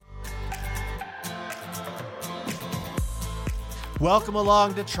Welcome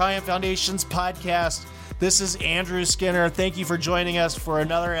along to Triumph Foundation's podcast. This is Andrew Skinner. Thank you for joining us for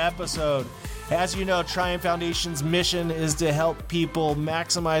another episode. As you know, Triumph Foundation's mission is to help people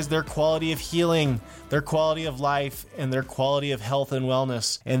maximize their quality of healing, their quality of life, and their quality of health and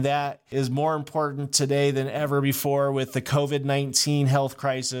wellness. And that is more important today than ever before with the COVID-19 health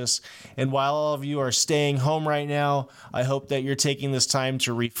crisis. And while all of you are staying home right now, I hope that you're taking this time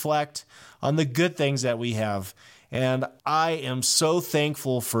to reflect on the good things that we have. And I am so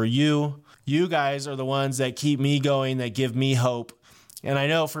thankful for you. You guys are the ones that keep me going, that give me hope. And I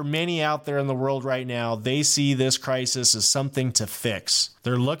know for many out there in the world right now, they see this crisis as something to fix.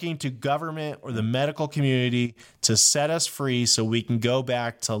 They're looking to government or the medical community to set us free so we can go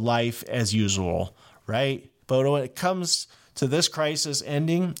back to life as usual, right? But when it comes to this crisis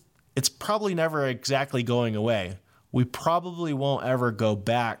ending, it's probably never exactly going away. We probably won't ever go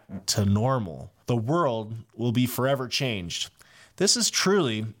back to normal. The world will be forever changed. This is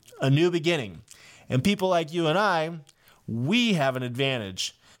truly a new beginning. And people like you and I, we have an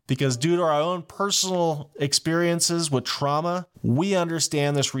advantage because due to our own personal experiences with trauma, we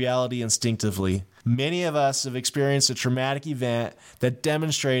understand this reality instinctively. Many of us have experienced a traumatic event that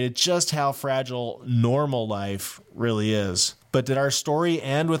demonstrated just how fragile normal life really is. But did our story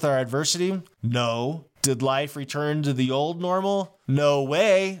end with our adversity? No. Did life return to the old normal? No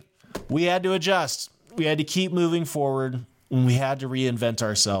way. We had to adjust. We had to keep moving forward, and we had to reinvent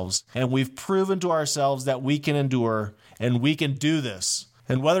ourselves. And we've proven to ourselves that we can endure, and we can do this.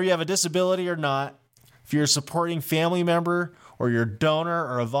 And whether you have a disability or not, if you're a supporting family member, or you're a donor,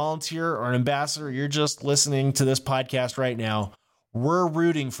 or a volunteer, or an ambassador, you're just listening to this podcast right now, we're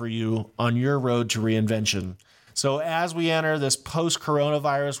rooting for you on your road to reinvention. So as we enter this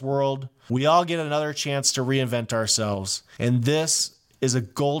post-coronavirus world, we all get another chance to reinvent ourselves. And this is a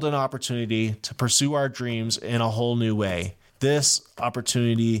golden opportunity to pursue our dreams in a whole new way. This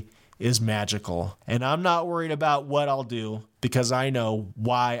opportunity is magical. And I'm not worried about what I'll do because I know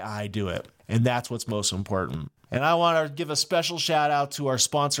why I do it. And that's what's most important. And I want to give a special shout out to our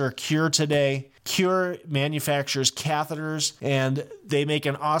sponsor, Cure today. Cure manufactures catheters, and they make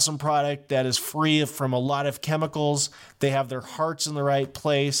an awesome product that is free from a lot of chemicals. They have their hearts in the right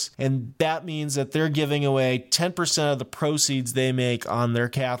place, and that means that they're giving away 10% of the proceeds they make on their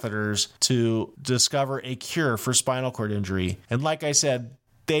catheters to discover a cure for spinal cord injury. And like I said,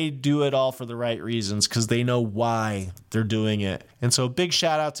 they do it all for the right reasons because they know why they're doing it. And so big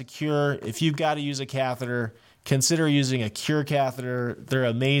shout out to Cure. If you've got to use a catheter, consider using a Cure catheter. They're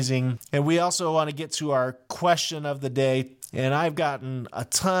amazing. And we also want to get to our question of the day. And I've gotten a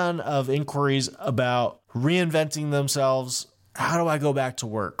ton of inquiries about reinventing themselves. How do I go back to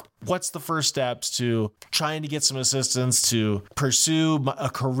work? What's the first steps to trying to get some assistance to pursue a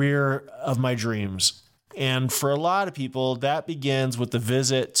career of my dreams? And for a lot of people, that begins with the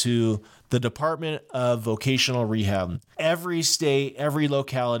visit to the Department of Vocational Rehab. Every state, every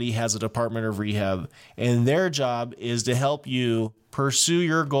locality has a Department of Rehab, and their job is to help you pursue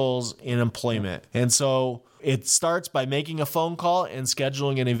your goals in employment. And so it starts by making a phone call and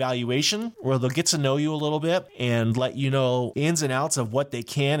scheduling an evaluation where they'll get to know you a little bit and let you know ins and outs of what they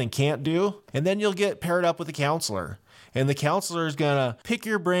can and can't do. And then you'll get paired up with a counselor. And the counselor is going to pick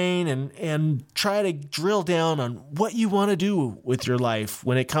your brain and try to drill down on what you want to do with your life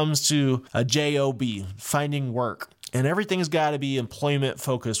when it comes to a job, finding work. And everything's got to be employment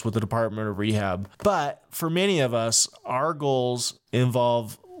focused with the Department of Rehab. But for many of us, our goals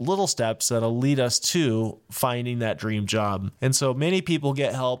involve little steps that'll lead us to finding that dream job. And so many people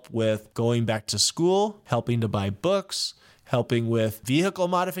get help with going back to school, helping to buy books, helping with vehicle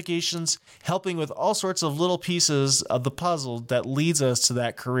modifications, helping with all sorts of little pieces of the puzzle that leads us to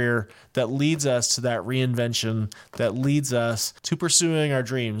that career, that leads us to that reinvention, that leads us to pursuing our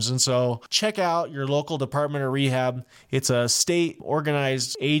dreams. And so check out your local Department of Rehab. It's a state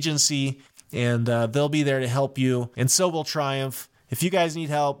organized agency, and they'll be there to help you. And so will Triumph. If you guys need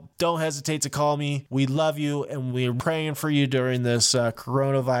help, don't hesitate to call me. We love you, and we're praying for you during this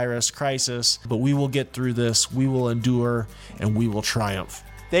coronavirus crisis. But we will get through this. We will endure, and we will triumph.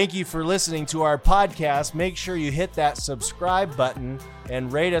 Thank you for listening to our podcast. Make sure you hit that subscribe button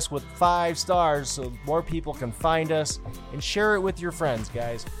and rate us with 5 stars so more people can find us, and share it with your friends,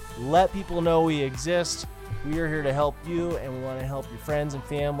 guys. Let people know we exist. We are here to help you, and we want to help your friends and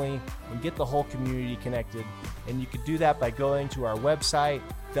family and get the whole community connected. And you can do that by going to our website,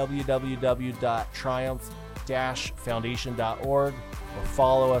 www.triumph-foundation.org, or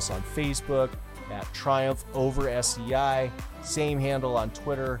follow us on Facebook at Triumph Over SCI. Same handle on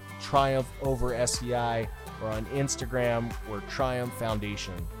Twitter, Triumph Over SCI, or on Instagram, we're Triumph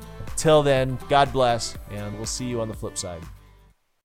Foundation. Till then, God bless, and we'll see you on the flip side.